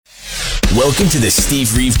Welcome to the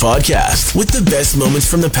Steve Reeve Podcast with the best moments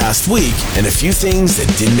from the past week and a few things that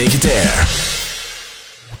didn't make it to air.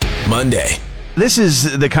 Monday. This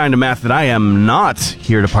is the kind of math that I am not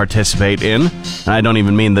here to participate in. And I don't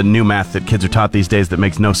even mean the new math that kids are taught these days that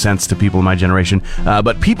makes no sense to people in my generation.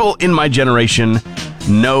 But people in my generation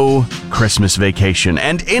know Christmas Vacation.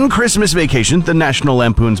 And in Christmas Vacation, the National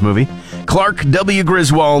Lampoon's movie, Clark W.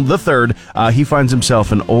 Griswold III, he finds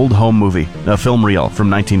himself an old home movie, a film reel from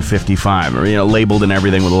 1955, labeled and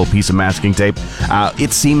everything with a little piece of masking tape.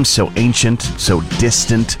 It seems so ancient, so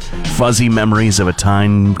distant, fuzzy memories of a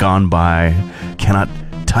time gone by. Cannot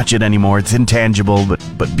touch it anymore. It's intangible,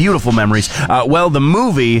 but beautiful memories. Well, the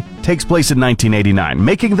movie takes place in 1989,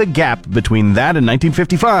 making the gap between that and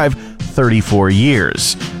 1955 34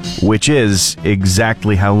 years, which is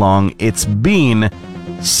exactly how long it's been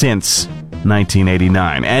since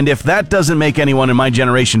 1989. And if that doesn't make anyone in my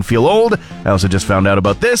generation feel old, I also just found out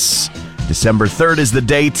about this. December 3rd is the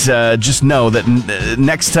date. Just know that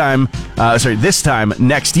this time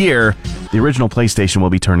next year, the original PlayStation will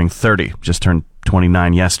be turning 30. Just turned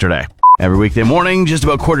 29 yesterday. Every weekday morning, just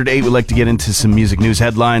about 7:45, we like to get into some music news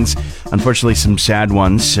headlines. Unfortunately, some sad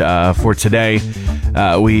ones for today.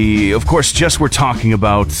 We, of course, just were talking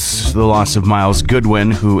about the loss of Miles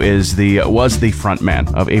Goodwin, who was the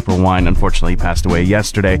frontman of April Wine. Unfortunately, he passed away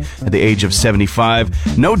yesterday at the age of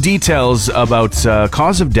 75. No details about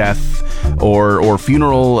cause of death or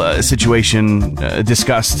funeral situation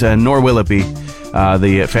discussed, nor will it be.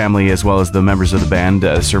 The family, as well as the members of the band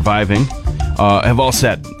surviving, have all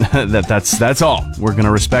said that that's all. We're going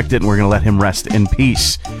to respect it, and we're going to let him rest in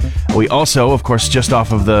peace. We also, of course, just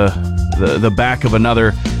off of the back of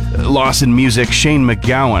another loss in music, Shane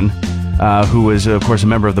MacGowan, who was, of course, a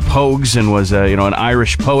member of the Pogues and was, an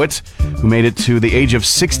Irish poet who made it to the age of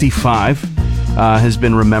 65. Has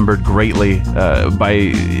been remembered greatly by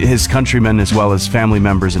his countrymen as well as family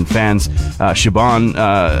members and fans. Siobhan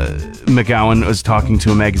McGowan was talking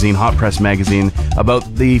to a magazine, Hot Press magazine,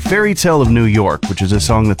 about the Fairy Tale of New York, which is a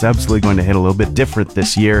song that's absolutely going to hit a little bit different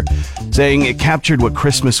this year, saying it captured what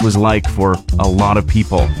Christmas was like for a lot of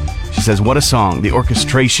people. She says, what a song. The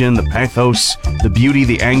orchestration, the pathos, the beauty,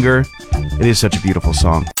 the anger. It is such a beautiful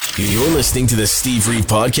song. You're listening to the Steve Reeve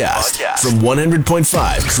Podcast from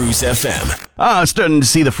 100.5 Cruise FM. Starting to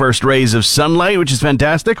see the first rays of sunlight, which is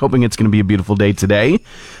fantastic. Hoping it's going to be a beautiful day today.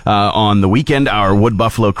 On the weekend, our Wood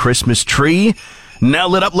Buffalo Christmas tree now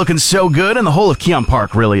lit up, looking so good, and the whole of Keon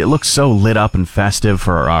Park, really. It looks so lit up and festive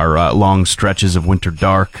for our long stretches of winter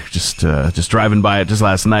dark. Just driving by it just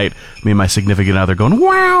last night, me and my significant other going,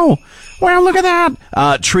 wow, look at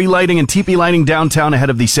that. Tree lighting and teepee lighting downtown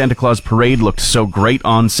ahead of the Santa Claus parade looked so great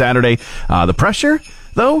on Saturday. The pressure,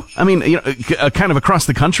 though, kind of across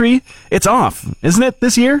the country, it's off, isn't it,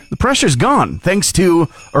 this year? The pressure's gone, thanks to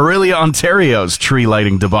Orillia, Ontario's tree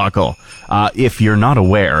lighting debacle. If you're not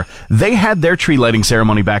aware, they had their tree lighting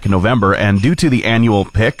ceremony back in November, and due to the annual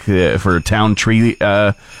pick for town tree,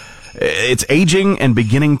 it's aging and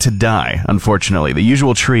beginning to die, unfortunately. The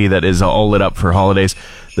usual tree that is all lit up for holidays.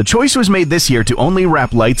 The choice was made this year to only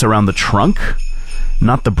wrap lights around the trunk,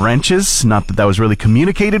 not the branches. Not that was really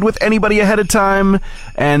communicated with anybody ahead of time.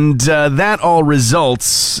 And that all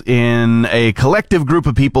results in a collective group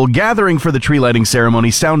of people gathering for the tree lighting ceremony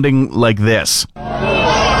sounding like this.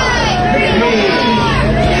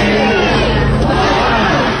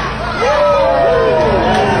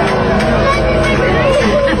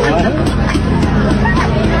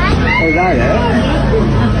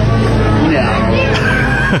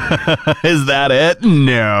 Is that it?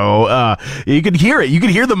 No. You could hear it. You could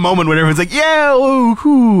hear the moment when everyone's like, yeah,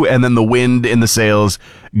 ooh, and then the wind in the sails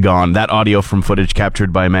gone. That audio from footage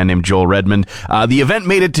captured by a man named Joel Redmond. The event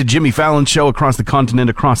made it to Jimmy Fallon's show across the continent,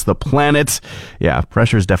 across the planet. Yeah,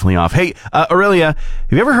 pressure's definitely off. Hey, Aurelia,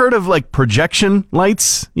 have you ever heard of projection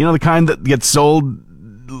lights? You know, the kind that gets sold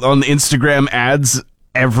on Instagram ads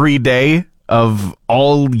every day of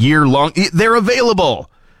all year long? They're available.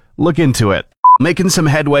 Look into it. Making some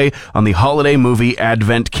headway on the holiday movie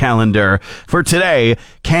advent calendar. For today,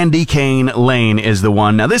 Candy Cane Lane is the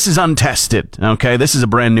one. Now, this is untested, okay? This is a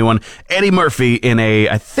brand new one. Eddie Murphy in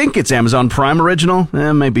I think it's Amazon Prime original.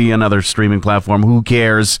 Maybe another streaming platform. Who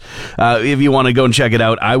cares? If you want to go and check it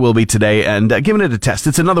out, I will be today and giving it a test.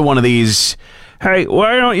 It's another one of these hey,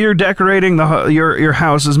 why aren't you decorating your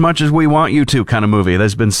house as much as we want you to kind of movie.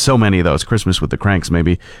 There's been so many of those. Christmas with the Cranks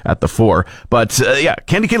maybe at the fore. But yeah,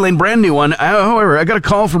 Candy Cane Lane, brand new one. However, I got a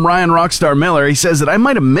call from Ryan Rockstar Miller. He says that I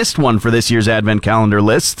might have missed one for this year's Advent calendar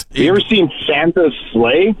list. Have you ever seen Santa's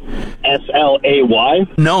Sleigh? S-L-A-Y?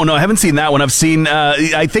 No, I haven't seen that one. I've seen,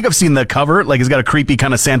 I think I've seen the cover. Like, it's got a creepy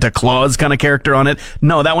kind of Santa Claus kind of character on it.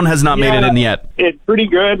 No, that one has not made it in yet. It's pretty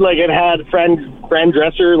good. Like, it had Fran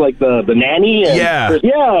Dresser, like the nanny. And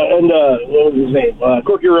and what was his name?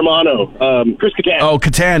 Corky Romano. Chris Kattan. Oh,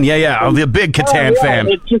 Kattan. Yeah. I'm a big Kattan fan.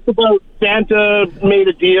 It's just about Santa made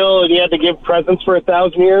a deal and he had to give presents for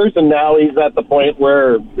 1,000 years, and now he's at the point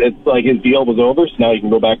where it's like his deal was over, so now he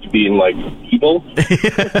can go back to being like evil.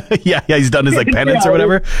 yeah, he's done his like penance or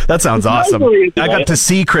whatever. That sounds awesome. I got to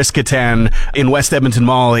see Chris Kattan in West Edmonton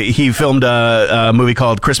Mall. He filmed a movie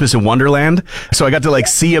called Christmas in Wonderland, so I got to like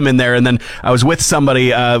see him in there, and then I was with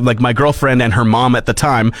somebody, like my girlfriend and her mom at the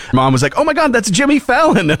time. Mom was like, "Oh my God, that's Jimmy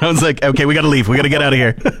Fallon," and I was like, "Okay, we got to leave. We got to get out of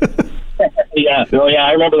here." Yeah,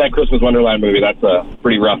 I remember that Christmas Wonderland movie. That's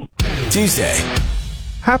pretty rough. Tuesday.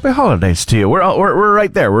 Happy holidays to you. We're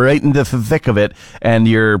right there. We're right in the thick of it, and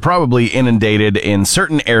you're probably inundated in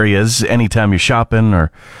certain areas anytime you're shopping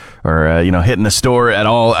or hitting the store at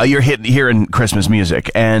all. You're hearing Christmas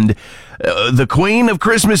music, and the queen of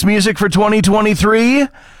Christmas music for 2023.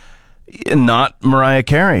 Not Mariah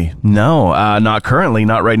Carey. No, not currently,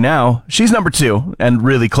 not right now. She's number 2, and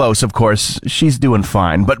really close, of course. She's doing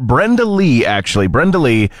fine. But Brenda Lee,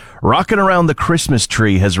 Rockin' Around the Christmas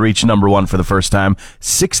Tree, has reached number 1 for the first time,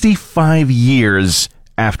 65 years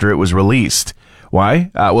after it was released.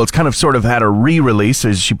 Why? Well, it's kind of sort of had a re-release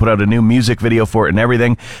as she put out a new music video for it and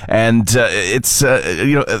everything. And it's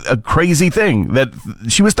a crazy thing that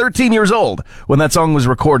she was 13 years old when that song was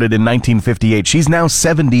recorded in 1958. She's now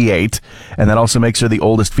 78, and that also makes her the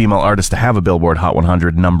oldest female artist to have a Billboard Hot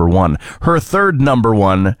 100 number 1. Her third number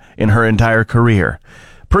 1 in her entire career.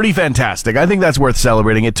 Pretty fantastic. I think that's worth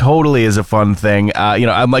celebrating. It totally is a fun thing.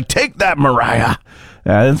 I'm like, take that, Mariah.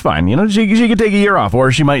 It's fine. She could take a year off,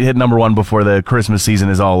 or she might hit number 1 before the Christmas season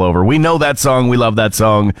is all over. We know that song. We love that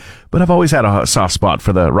song. But I've always had a soft spot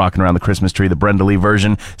for the Rockin' Around the Christmas Tree, the Brenda Lee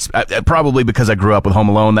version. Probably because I grew up with Home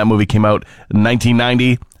Alone. That movie came out in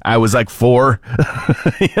 1990. I was like 4.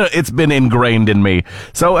 It's been ingrained in me.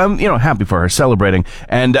 So I'm, happy for her, celebrating.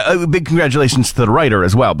 And big congratulations to the writer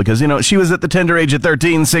as well, because, she was at the tender age of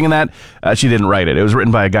 13 singing that. She didn't write it. It was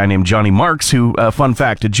written by a guy named Johnny Marks, who, fun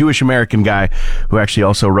fact, a Jewish-American guy who actually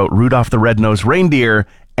also wrote Rudolph the Red-Nosed Reindeer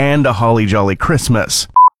and A Holly Jolly Christmas.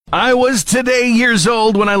 I was today years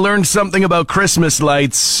old when I learned something about Christmas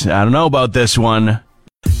lights. I don't know about this one.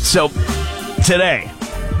 So, today,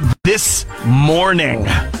 this morning,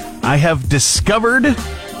 I have discovered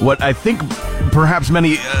what I think perhaps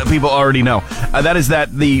many people already know. That is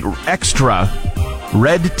that the extra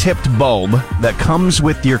red-tipped bulb that comes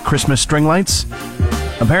with your Christmas string lights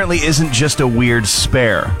apparently isn't just a weird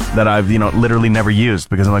spare that I've, literally never used,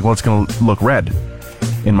 because I'm like, well, it's going to look red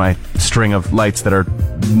in my string of lights that are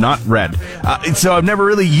not red. So I've never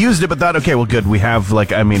really used it, but thought, okay, well, good. We have,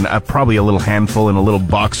 probably a little handful in a little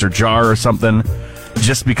box or jar or something,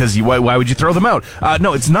 just because why would you throw them out?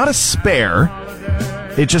 No, it's not a spare.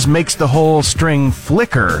 It just makes the whole string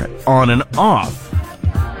flicker on and off.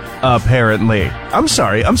 Apparently. I'm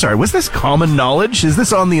sorry. Was this common knowledge? Is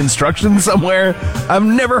this on the instructions somewhere? I've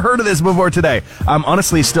never heard of this before today. I'm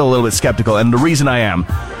honestly still a little bit skeptical, and the reason I am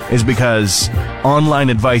is because online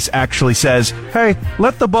advice actually says, hey,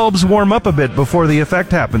 let the bulbs warm up a bit before the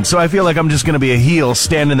effect happens. So I feel like I'm just going to be a heel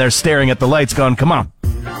standing there staring at the lights going, come on,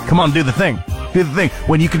 do the thing. Do the thing.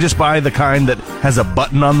 When you can just buy the kind that has a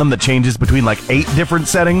button on them that changes between 8 different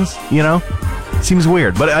settings, Seems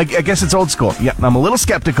weird, but I guess it's old school. Yeah, I'm a little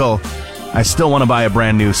skeptical. I still want to buy a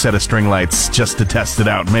brand new set of string lights just to test it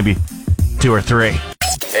out. Maybe 2 or 3.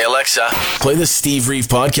 Hey, Alexa, play the Steve Reeve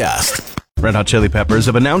podcast. Red Hot Chili Peppers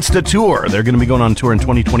have announced a tour. They're going to be going on tour in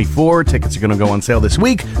 2024. Tickets are going to go on sale this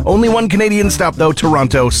week. Only one Canadian stop, though,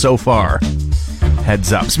 Toronto so far.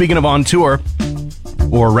 Heads up. Speaking of on tour,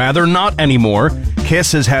 or rather not anymore,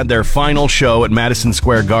 Kiss has had their final show at Madison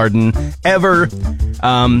Square Garden ever,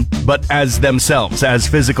 but as themselves, as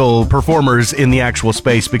physical performers in the actual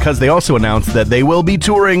space, because they also announced that they will be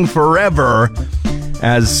touring forever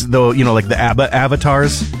as though, like the ABBA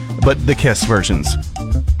avatars, but the Kiss versions.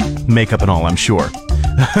 Makeup and all, I'm sure.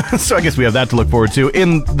 So I guess we have that to look forward to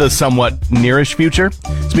in the somewhat nearish future.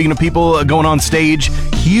 Speaking of people going on stage,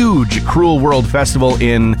 huge Cruel World Festival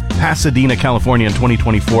in Pasadena, California in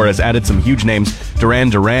 2024 has added some huge names. Duran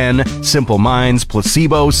Duran, Simple Minds,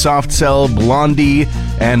 Placebo, Soft Cell, Blondie,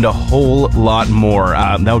 and a whole lot more.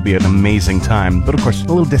 That would be an amazing time, but of course, a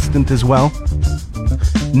little distant as well.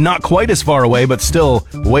 Not quite as far away, but still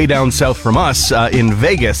way down south from us, in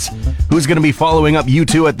Vegas. Who's going to be following up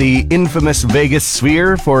U2 at the infamous Vegas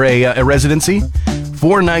Sphere for a residency?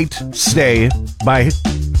 4-night stay by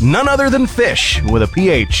none other than Fish with a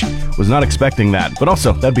PH. Was not expecting that, but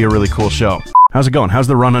also, that'd be a really cool show. How's it going? How's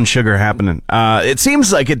the run on sugar happening? It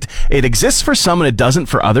seems like it exists for some and it doesn't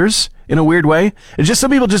for others in a weird way. It's just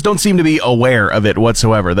some people just don't seem to be aware of it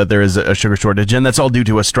whatsoever, that there is a sugar shortage, and that's all due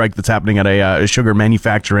to a strike that's happening at a sugar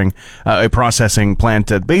manufacturing, a processing plant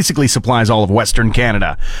that basically supplies all of Western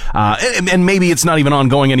Canada. And maybe it's not even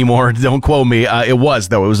ongoing anymore. Don't quote me. It was,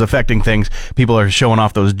 though. It was affecting things. People are showing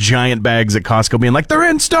off those giant bags at Costco being like, they're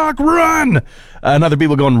in stock, run! And other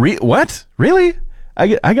people going, what? Really?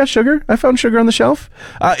 I got sugar. I found sugar on the shelf.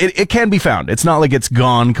 It can be found. It's not like it's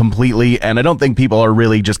gone completely, and I don't think people are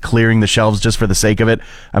really just clearing the shelves just for the sake of it.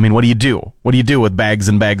 I mean, what do you do? What do you do with bags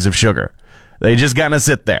and bags of sugar? They just kind of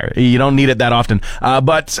sit there. You don't need it that often.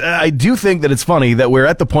 But I do think that it's funny that we're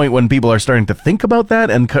at the point when people are starting to think about that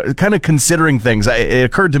and kind of considering things. It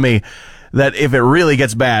occurred to me that if it really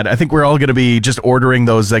gets bad, I think we're all going to be just ordering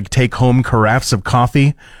those like take-home carafes of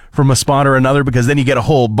coffee from a spot or another, because then you get a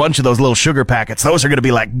whole bunch of those little sugar packets. Those are going to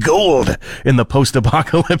be like gold in the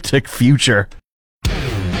post-apocalyptic future.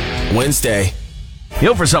 Wednesday. You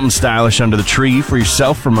know, for something stylish under the tree for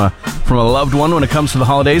yourself from a loved one when it comes to the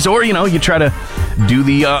holidays, or you try to do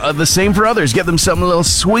the same for others. Get them something a little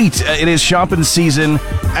sweet. It is shopping season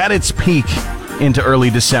at its peak into early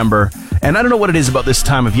December. And I don't know what it is about this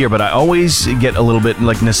time of year, but I always get a little bit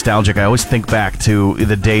like nostalgic. I always think back to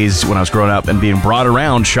the days when I was growing up and being brought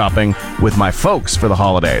around shopping with my folks for the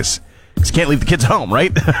holidays. Just can't leave the kids home,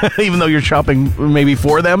 right? Even though you're shopping maybe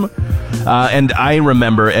for them. And I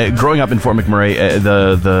remember growing up in Fort McMurray,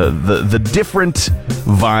 the different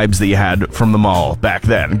vibes that you had from the mall back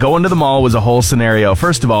then. Going to the mall was a whole scenario.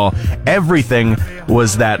 First of all, everything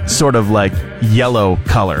was that sort of like yellow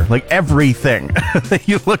color. Like everything that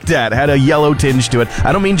you looked at had a yellow tinge to it.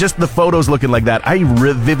 I don't mean just the photos looking like that. I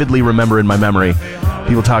vividly remember in my memory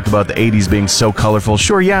people talk about the 80s being so colorful.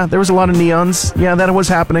 Sure, yeah, there was a lot of neons. Yeah, that was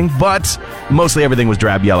happening. But mostly everything was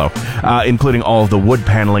drab yellow, including all of the wood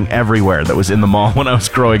paneling everywhere that was in the mall when I was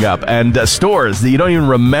growing up. And stores that you don't even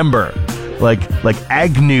remember, like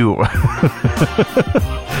Agnew.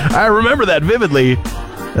 I remember that vividly.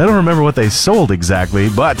 I don't remember what they sold exactly,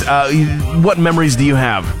 but what memories do you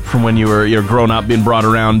have from when you're grown up, being brought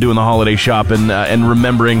around, doing the holiday shopping, and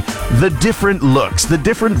remembering the different looks, the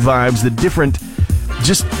different vibes, the different,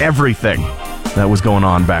 just everything that was going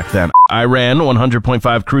on back then? I ran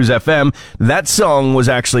 100.5 Cruise FM. That song was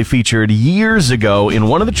actually featured years ago in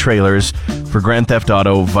one of the trailers for Grand Theft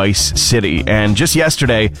Auto Vice City. And just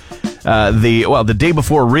yesterday, the day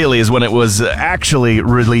before really is when it was actually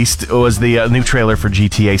released, was the new trailer for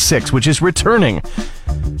GTA 6, which is returning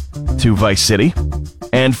to Vice City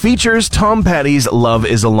and features Tom Petty's Love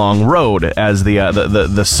is a Long Road as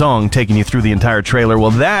the song taking you through the entire trailer.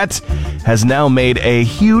 Well, that has now made a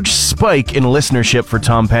huge spike in listenership for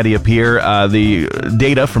Tom Petty appear. The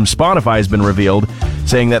data from Spotify has been revealed,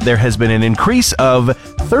 saying that there has been an increase of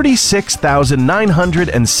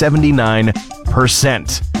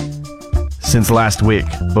 36,979% since last week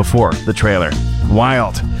before the trailer.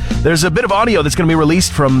 Wild. There's a bit of audio that's going to be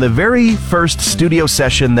released from the very first studio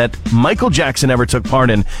session that Michael Jackson ever took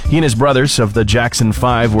part in. He and his brothers of the Jackson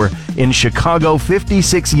 5 were in Chicago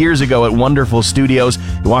 56 years ago at Wonderful Studios.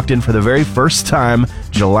 He walked in for the very first time,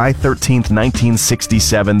 July 13th,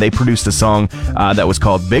 1967. They produced a song that was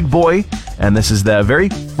called Big Boy, and this is the very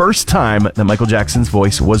first time that Michael Jackson's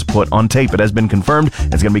voice was put on tape. It has been confirmed.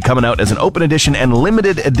 It's going to be coming out as an open edition and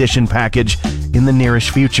limited edition package in the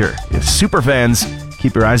nearest future. If super fans,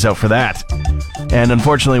 keep your eyes out for that. And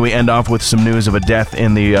unfortunately, we end off with some news of a death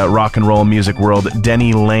in the rock and roll music world.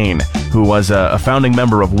 Denny Lane, who was a founding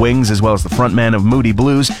member of Wings as well as the frontman of Moody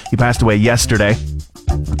Blues. He passed away yesterday.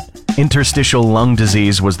 Interstitial lung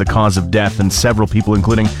disease was the cause of death, and several people,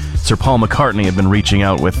 including Sir Paul McCartney, have been reaching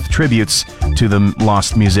out with tributes to the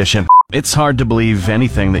lost musician. It's hard to believe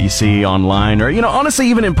anything that you see online, or, honestly,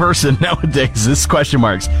 even in person nowadays. This question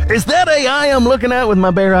marks. Is that AI I'm looking at with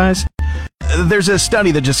my bare eyes? There's a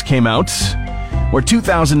study that just came out where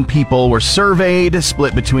 2,000 people were surveyed,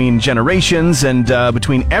 split between generations, and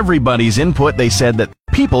between everybody's input, they said that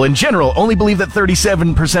people in general only believe that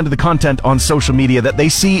 37% of the content on social media that they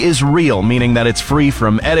see is real, meaning that it's free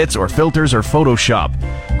from edits or filters or Photoshop.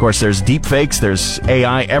 Of course, there's deepfakes, there's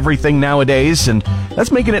AI, everything nowadays, and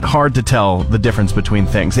that's making it hard to tell the difference between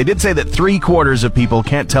things. They did say that 3/4 of people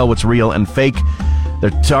can't tell what's real and fake. Their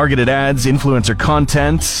targeted ads, influencer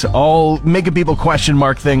content, all making people question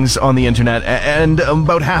mark things on the internet, and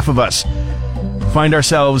about half of us find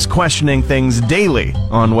ourselves questioning things daily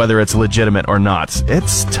on whether it's legitimate or not.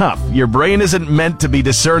 It's tough. Your brain isn't meant to be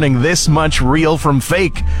discerning this much real from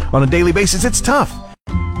fake on a daily basis. It's tough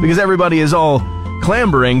because everybody is all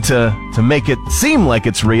clambering to make it seem like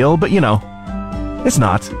it's real, but it's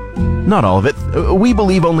not. Not all of it. We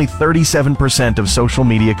believe only 37% of social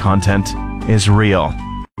media content is real.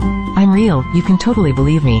 I'm real. You can totally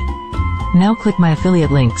believe me. Now click my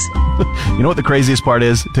affiliate links. You know what the craziest part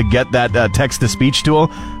is? To get that text-to-speech tool,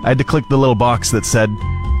 I had to click the little box that said,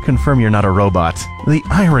 confirm you're not a robot. The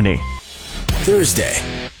irony. Thursday.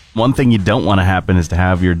 One thing you don't want to happen is to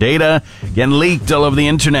have your data getting leaked all over the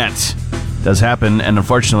internet. It does happen, and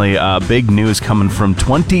unfortunately, big news coming from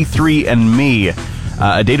 23andMe.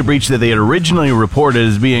 A data breach that they had originally reported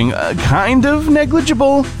as being kind of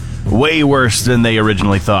negligible, way worse than they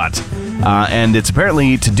originally thought. And it's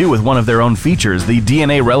apparently to do with one of their own features. The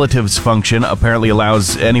DNA relatives function apparently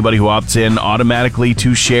allows anybody who opts in automatically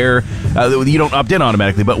to share. You don't opt in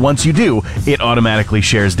automatically, but once you do, it automatically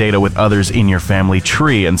shares data with others in your family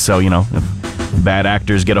tree. And so, if bad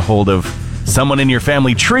actors get a hold of someone in your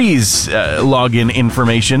family tree's login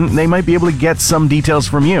information, they might be able to get some details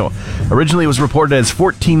from you. Originally, it was reported as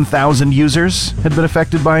 14,000 users had been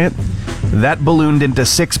affected by it. That ballooned into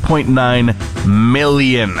 6.9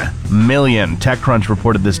 million. TechCrunch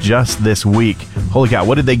reported this just this week. Holy cow,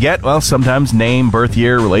 what did they get? Well, sometimes name, birth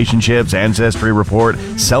year, relationships, ancestry report,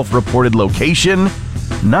 self-reported location.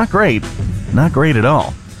 Not great. Not great at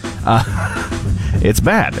all. It's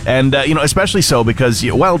bad. And, especially so because,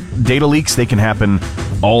 while data leaks, they can happen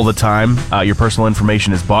all the time. Your personal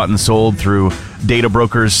information is bought and sold through data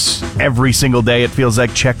brokers every single day. It feels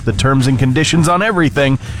like check the terms and conditions on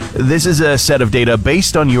everything. This is a set of data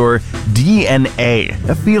based on your DNA.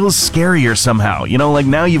 That feels scarier somehow. Like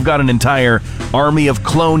now you've got an entire army of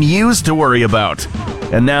clone yous to worry about.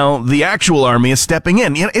 And now the actual army is stepping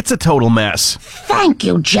in. It's a total mess. Thank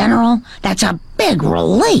you, General. That's a big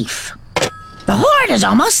relief. The Horde is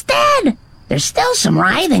almost dead. There's still some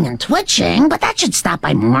writhing and twitching, but that should stop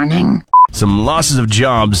by morning. Some losses of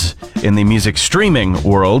jobs in the music streaming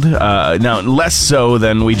world. Now, less so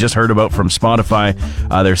than we just heard about from Spotify.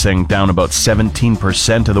 They're saying down about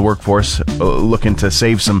 17% of the workforce, looking to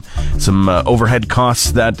save some overhead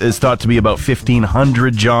costs. That is thought to be about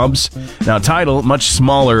 1,500 jobs. Now, Tidal, much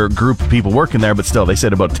smaller group of people working there, but still, they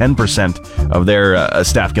said about 10% of their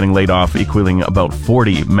staff getting laid off, equaling about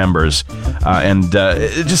 40 members. And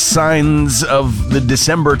just signs of the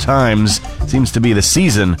December times. Seems to be the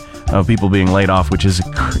season of people being laid off, which is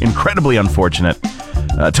incredibly unfortunate.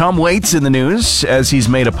 Tom Waits in the news, as he's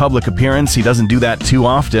made a public appearance. He doesn't do that too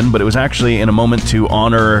often, but it was actually in a moment to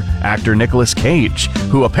honor actor Nicolas Cage,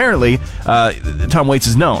 who apparently Tom Waits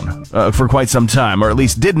is known for quite some time, or at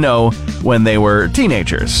least did know when they were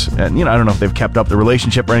teenagers. And, I don't know if they've kept up the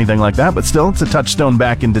relationship or anything like that, but still, it's a touchstone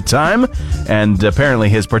back into time. And apparently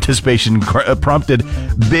his participation prompted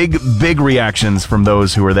big reactions from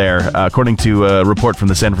those who were there. According to a report from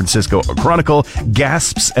the San Francisco Chronicle,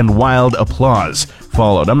 gasps and wild applause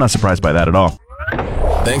followed. I'm not surprised by that at all.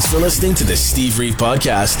 Thanks for listening to the Steve Reeve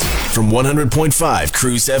Podcast from 100.5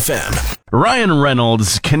 Cruise FM. Ryan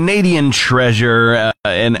Reynolds, Canadian treasure,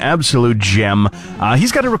 an absolute gem.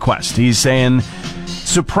 He's got a request. He's saying,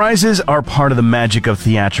 surprises are part of the magic of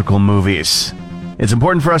theatrical movies. It's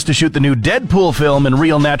important for us to shoot the new Deadpool film in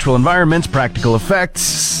real natural environments, practical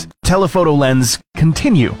effects. Telephoto lens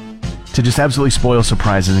continue to just absolutely spoil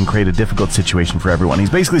surprises and create a difficult situation for everyone. He's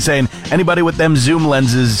basically saying anybody with them zoom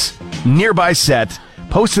lenses nearby set,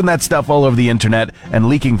 posting that stuff all over the internet and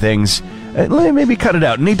leaking things, maybe cut it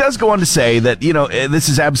out. And he does go on to say that, this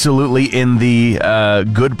is absolutely in the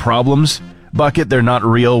good problems bucket. They're not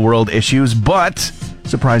real world issues, but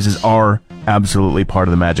surprises are absolutely part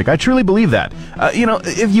of the magic. I truly believe that.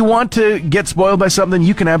 If you want to get spoiled by something,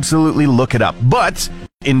 you can absolutely look it up. But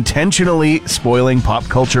intentionally spoiling pop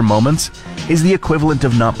culture moments is the equivalent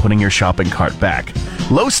of not putting your shopping cart back.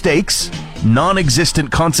 Low stakes,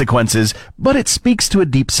 non-existent consequences, but it speaks to a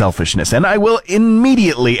deep selfishness, and I will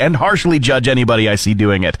immediately and harshly judge anybody I see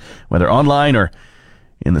doing it, whether online or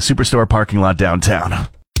in the Superstore parking lot downtown.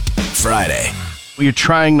 Friday. You're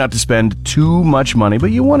trying not to spend too much money,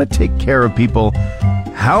 but you want to take care of people.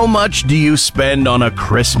 How much do you spend on a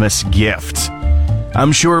Christmas gift?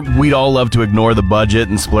 I'm sure we'd all love to ignore the budget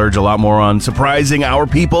and splurge a lot more on surprising our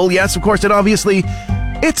people. Yes, of course, and obviously,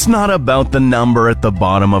 it's not about the number at the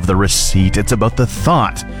bottom of the receipt. It's about the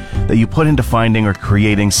thought that you put into finding or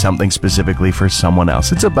creating something specifically for someone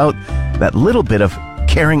else. It's about that little bit of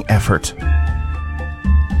caring effort.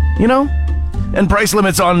 You know? And price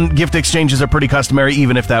limits on gift exchanges are pretty customary,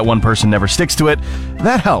 even if that one person never sticks to it.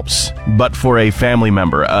 That helps. But for a family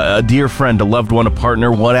member, a dear friend, a loved one, a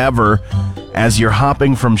partner, whatever, as you're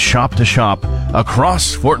hopping from shop to shop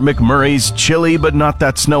across Fort McMurray's chilly but not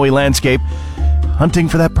that snowy landscape, hunting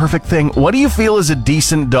for that perfect thing, what do you feel is a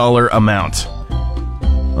decent dollar amount?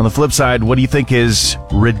 On the flip side, what do you think is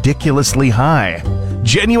ridiculously high?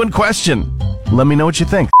 Genuine question. Let me know what you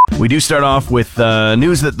think. We do start off with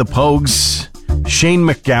news that the Pogues, Shane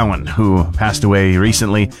MacGowan, who passed away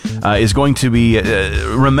recently, is going to be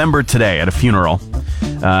remembered today at a funeral.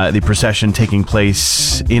 The procession taking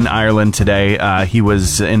place in Ireland today. He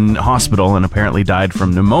was in hospital and apparently died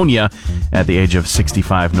from pneumonia at the age of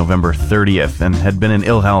 65, November 30th, and had been in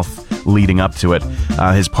ill health leading up to it.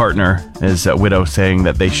 His partner, his widow, saying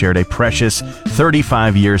that they shared a precious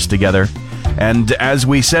 35 years together. And as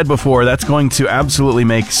we said before, that's going to absolutely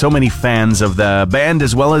make so many fans of the band,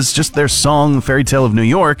 as well as just their song, Fairy Tale of New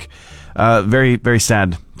York, very, very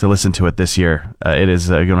sad to listen to it this year. It is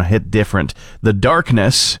going to hit different. The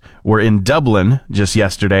Darkness were in Dublin just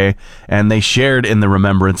yesterday, and they shared in the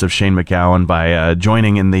remembrance of Shane MacGowan by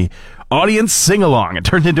joining in the audience sing-along. It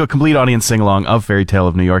turned into a complete audience sing-along of Fairy Tale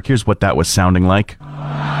of New York. Here's what that was sounding like.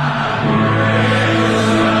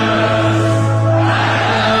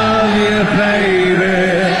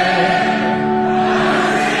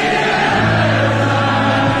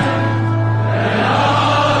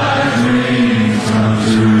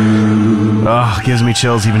 Oh, gives me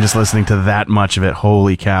chills even just listening to that much of it.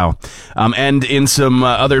 Holy cow. And in some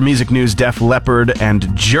other music news, Def Leppard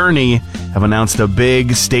and Journey have announced a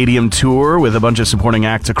big stadium tour with a bunch of supporting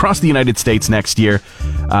acts across the United States next year.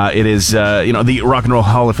 It is, the Rock and Roll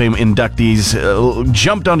Hall of Fame inductees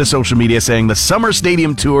jumped onto social media saying the Summer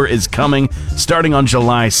Stadium Tour is coming starting on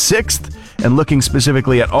July 6th. And looking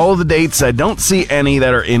specifically at all the dates, I don't see any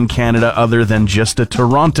that are in Canada other than just a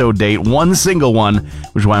Toronto date, one single one,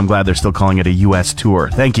 which is why I'm glad they're still calling it a U.S. tour.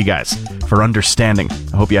 Thank you guys for understanding.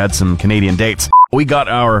 I hope you had some Canadian dates. We got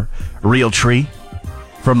our real tree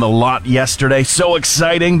from the lot yesterday. So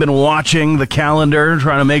exciting. Been watching the calendar,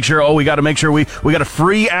 trying to make sure, we got to make sure we got a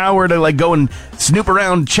free hour to go and snoop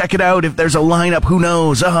around, check it out. If there's a lineup, who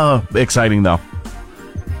knows? Exciting though.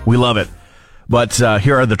 We love it. But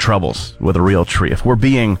here are the troubles with a real tree, if we're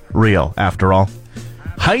being real, after all.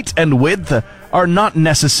 Height and width are not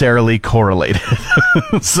necessarily correlated.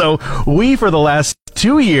 So we, for the last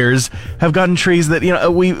 2 years, have gotten trees that,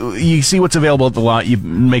 you see what's available at the lot, you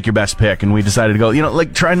make your best pick, and we decided to go,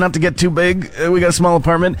 try not to get too big. We got a small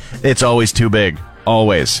apartment. It's always too big.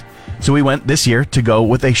 Always. So we went this year to go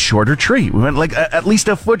with a shorter tree. We went at least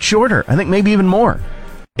a foot shorter. I think maybe even more.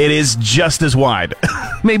 It is just as wide,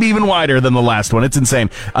 maybe even wider than the last one. It's insane.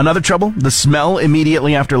 Another trouble, the smell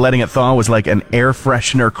immediately after letting it thaw was like an air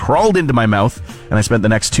freshener crawled into my mouth, and I spent the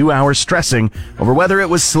next 2 hours stressing over whether it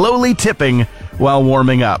was slowly tipping while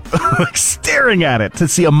warming up, staring at it to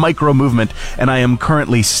see a micro movement, and I am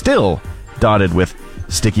currently still dotted with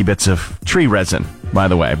sticky bits of tree resin, by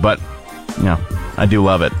the way, but, I do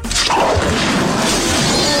love it.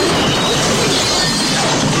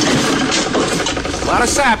 A lot of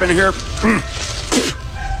sap in here.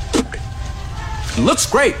 Looks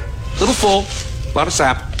great. Little full. A lot of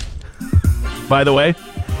sap. By the way,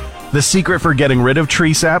 the secret for getting rid of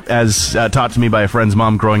tree sap, as taught to me by a friend's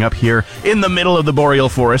mom growing up here in the middle of the boreal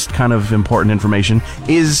forest, kind of important information,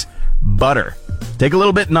 is butter. Take a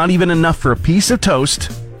little bit, not even enough for a piece of toast,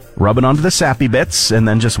 rub it onto the sappy bits, and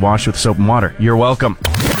then just wash with soap and water. You're welcome.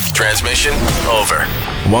 Transmission over.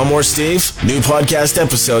 Want more Steve? New podcast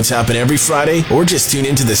episodes happen every Friday, or just tune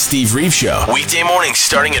into the Steve Reeve Show. Weekday mornings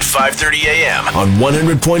starting at 5:30 a.m. on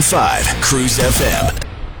 100.5 Cruise FM.